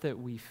regret that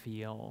we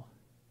feel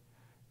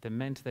that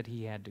meant that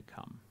he had to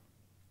come.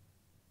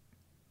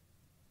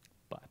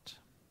 But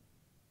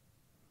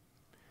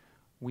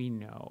we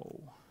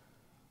know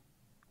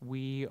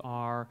we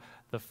are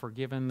the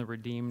forgiven, the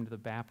redeemed, the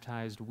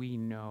baptized. We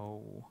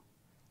know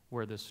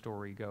where this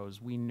story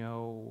goes. We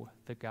know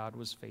that God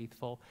was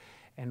faithful,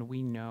 and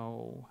we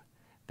know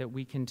that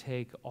we can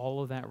take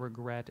all of that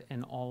regret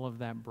and all of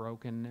that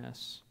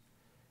brokenness,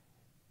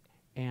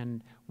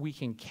 and we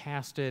can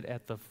cast it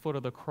at the foot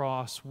of the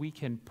cross. We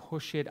can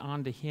push it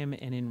onto him,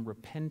 and in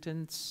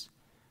repentance,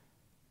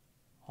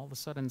 all of a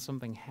sudden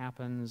something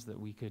happens that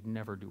we could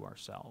never do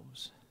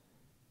ourselves,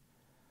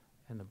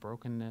 and the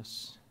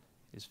brokenness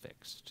is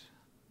fixed,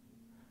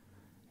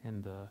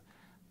 and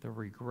the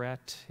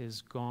regret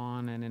is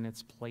gone, and in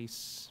its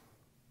place,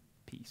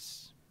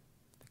 peace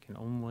that can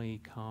only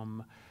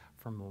come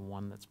from the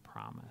one that's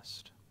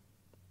promised.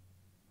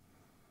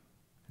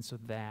 And so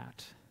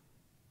that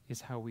is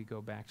how we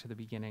go back to the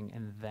beginning,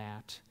 and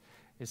that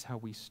is how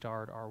we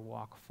start our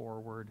walk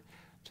forward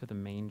to the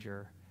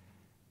manger,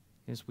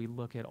 as we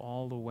look at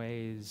all the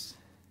ways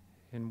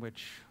in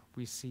which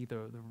we see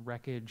the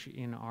wreckage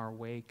in our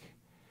wake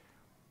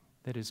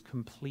that is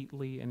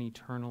completely and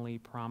eternally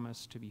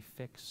promised to be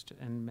fixed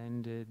and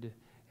mended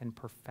and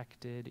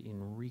perfected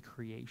in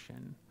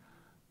recreation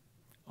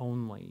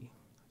only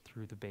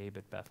through the babe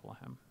at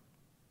Bethlehem.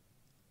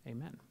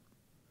 Amen.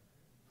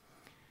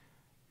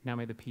 Now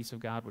may the peace of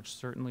God, which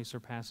certainly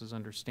surpasses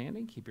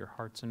understanding, keep your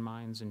hearts and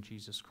minds in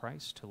Jesus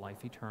Christ to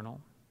life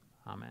eternal.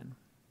 Amen.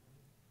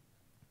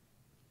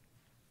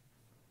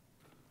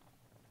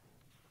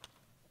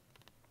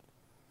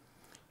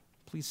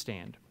 Please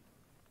stand.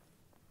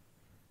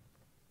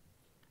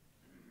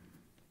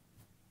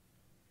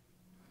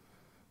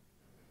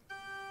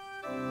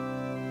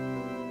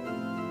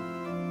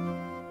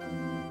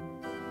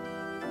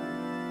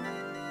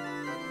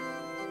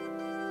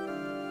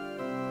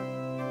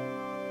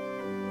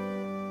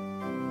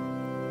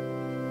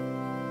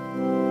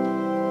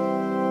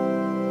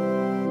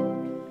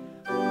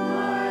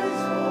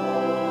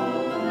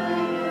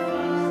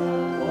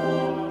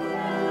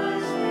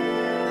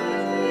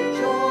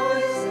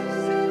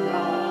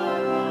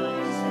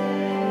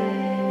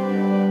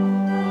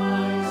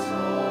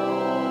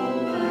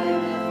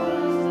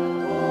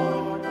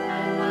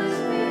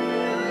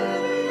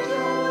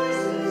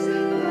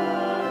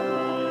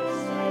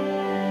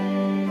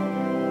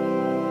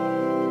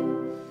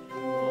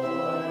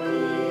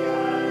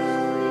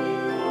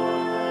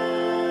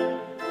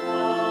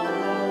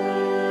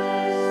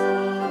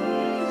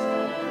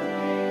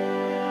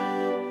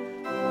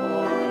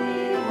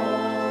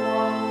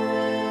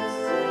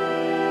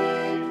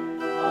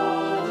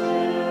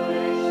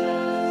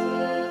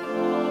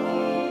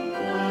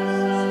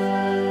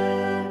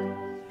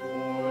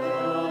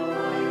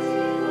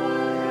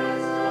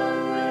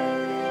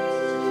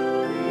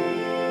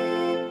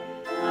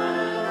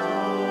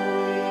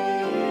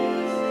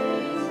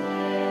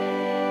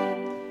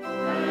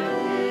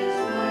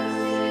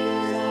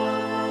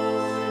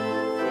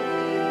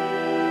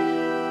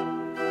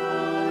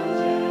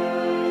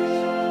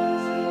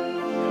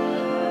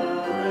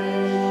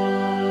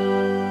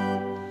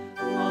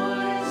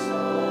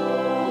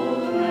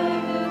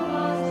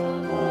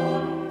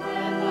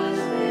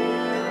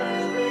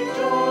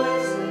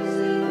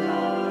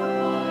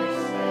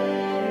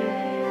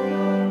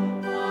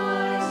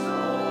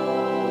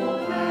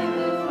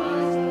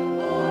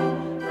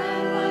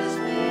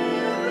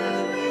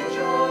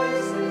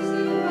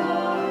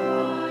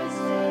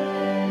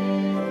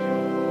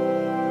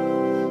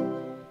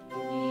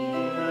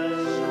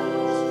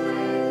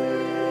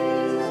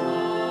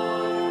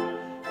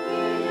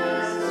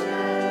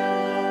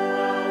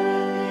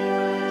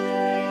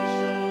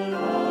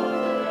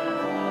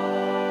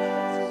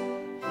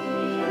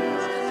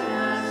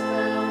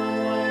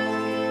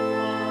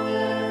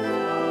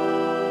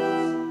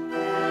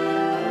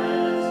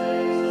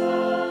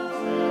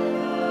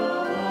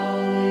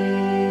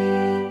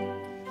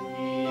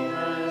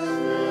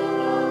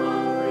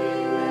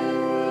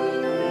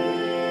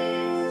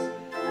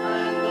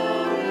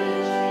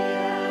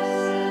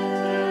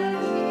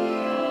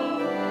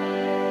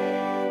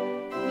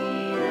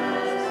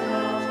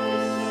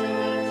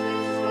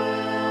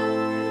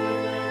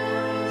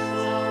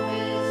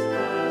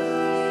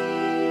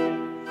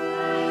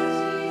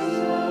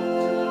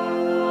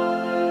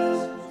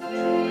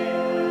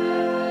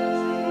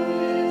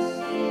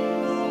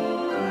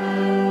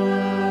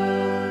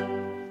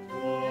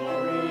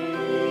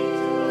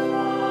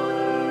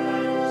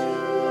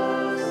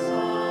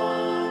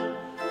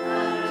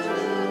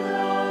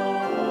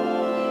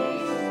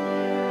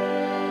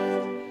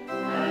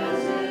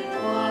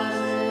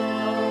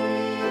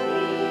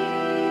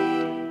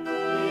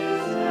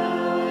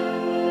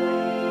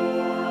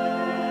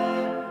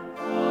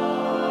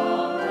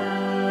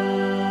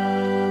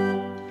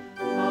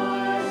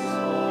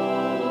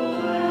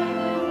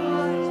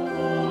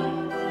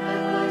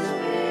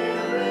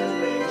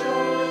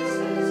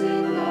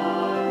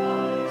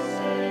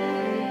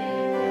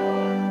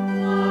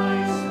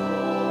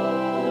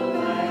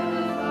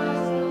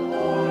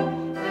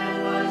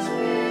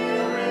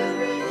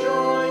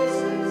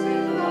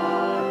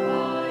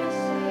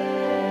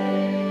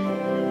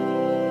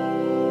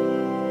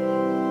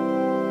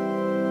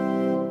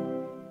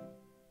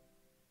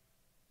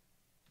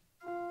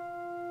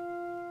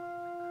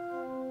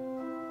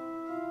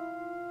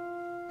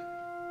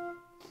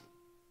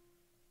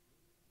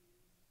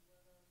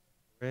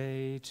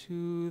 pray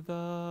to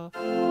the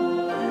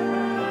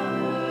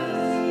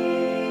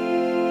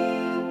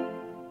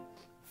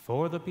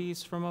For the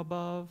peace from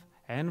above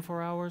and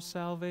for our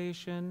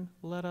salvation,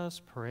 let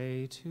us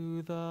pray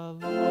to the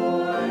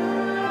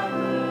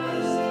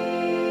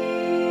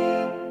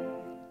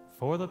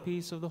For the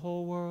peace of the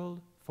whole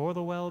world, for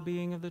the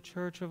well-being of the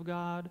Church of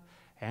God,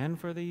 and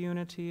for the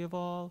unity of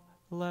all,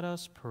 let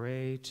us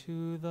pray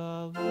to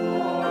the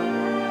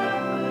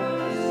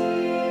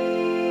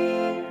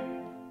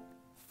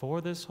For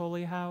this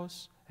holy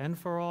house, and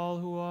for all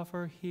who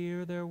offer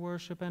here their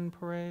worship and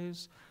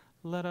praise,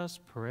 let us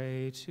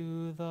pray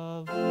to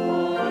the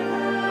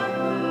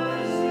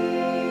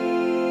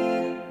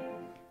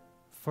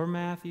For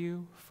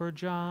Matthew, for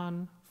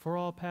John, for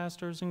all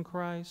pastors in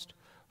Christ,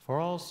 for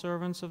all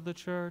servants of the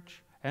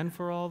church, and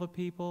for all the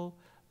people,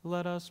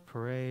 let us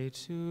pray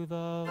to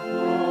the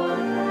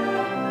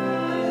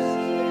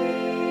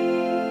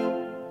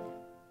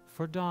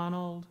For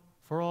Donald,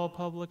 for all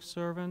public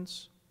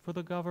servants, for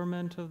the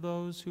government of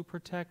those who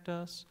protect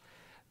us,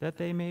 that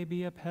they may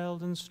be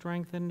upheld and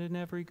strengthened in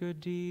every good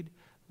deed,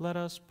 let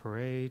us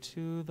pray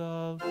to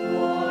the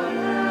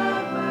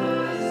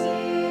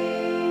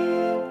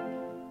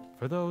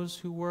For those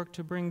who work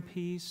to bring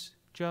peace,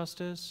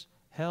 justice,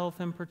 health,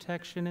 and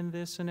protection in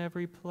this and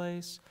every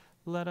place,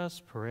 let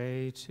us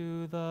pray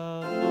to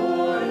the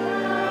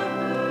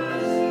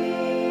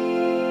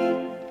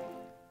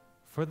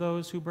For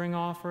those who bring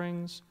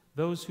offerings,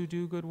 those who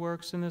do good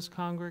works in this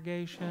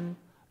congregation,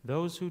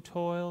 those who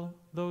toil,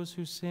 those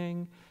who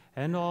sing,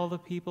 and all the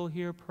people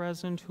here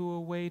present who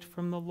await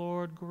from the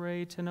Lord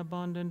great and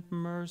abundant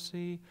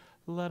mercy,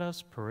 let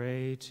us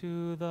pray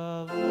to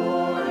the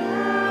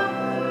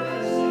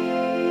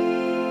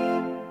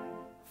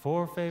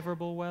For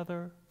favorable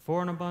weather,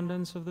 for an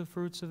abundance of the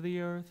fruits of the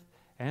earth,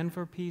 and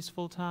for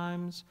peaceful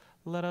times,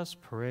 let us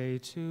pray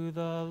to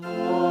the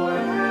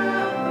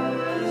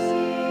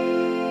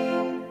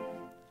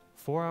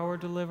For our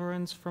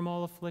deliverance from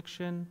all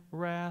affliction,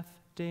 wrath,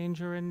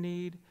 danger, and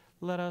need,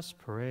 let us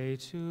pray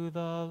to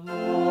the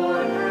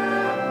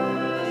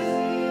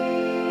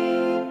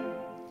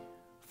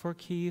For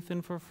Keith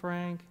and for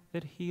Frank,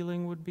 that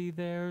healing would be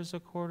theirs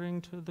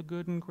according to the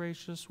good and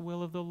gracious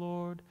will of the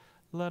Lord,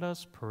 let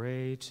us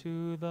pray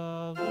to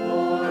the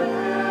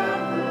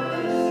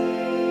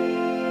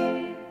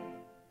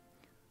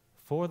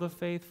For the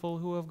faithful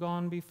who have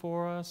gone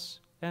before us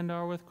and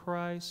are with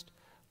Christ,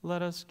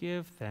 let us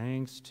give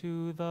thanks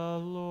to the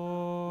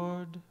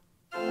Lord.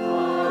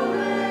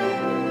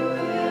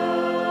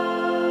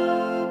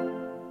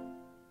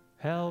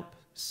 Help,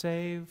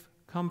 save,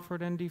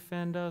 comfort, and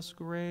defend us,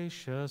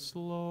 gracious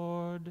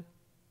Lord.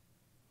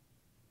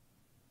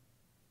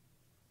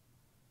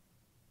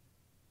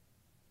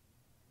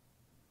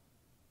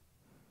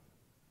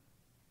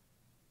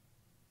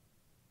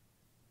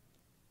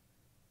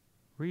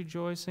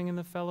 Rejoicing in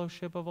the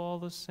fellowship of all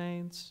the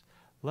saints,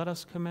 let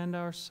us commend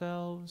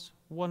ourselves,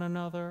 one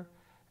another,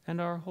 and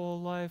our whole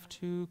life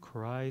to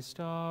Christ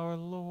our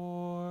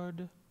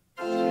Lord.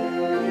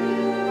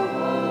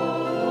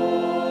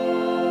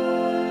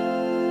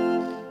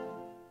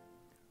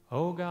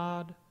 O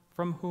God,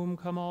 from whom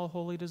come all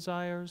holy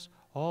desires,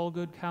 all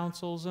good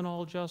counsels, and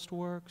all just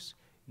works,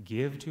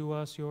 give to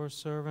us, your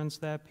servants,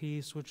 that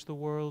peace which the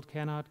world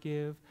cannot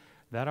give,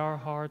 that our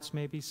hearts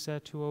may be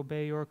set to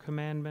obey your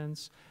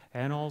commandments,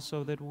 and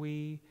also that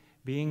we,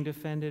 being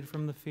defended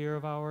from the fear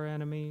of our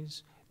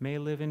enemies, may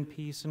live in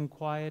peace and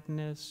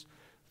quietness,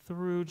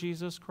 through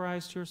Jesus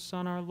Christ, your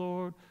Son, our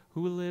Lord,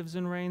 who lives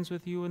and reigns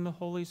with you in the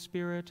Holy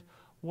Spirit,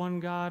 one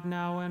God,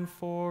 now and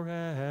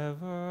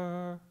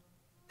forever.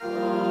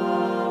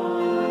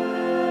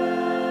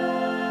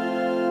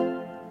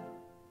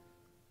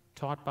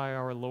 Taught by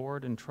our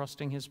Lord and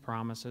trusting his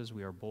promises,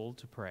 we are bold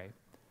to pray.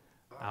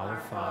 Our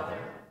Father,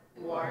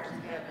 who art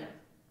in heaven,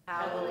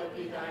 hallowed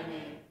be thy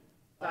name.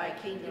 Thy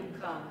kingdom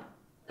come,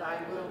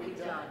 thy will be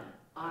done,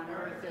 on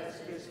earth as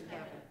it is in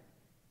heaven.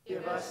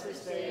 Give us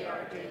this day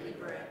our daily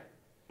bread,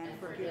 and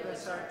forgive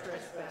us our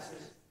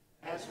trespasses,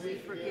 as we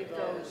forgive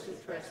those who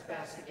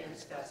trespass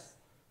against us.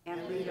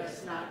 And lead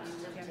us not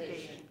into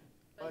temptation,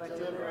 but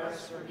deliver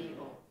us from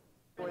evil.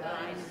 For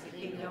thine is the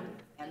kingdom,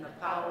 and the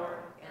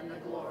power, and the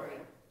glory,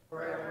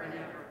 forever and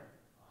ever.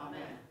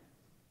 Amen.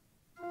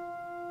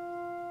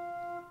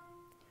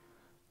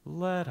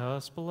 Let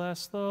us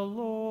bless the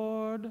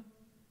Lord.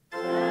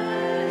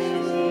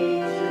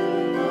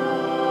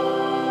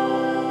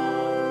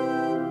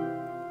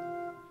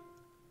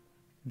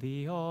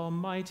 The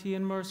Almighty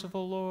and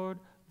merciful Lord,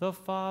 the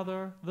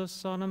Father, the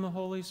Son, and the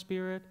Holy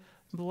Spirit,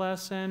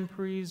 bless and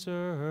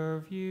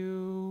preserve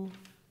you.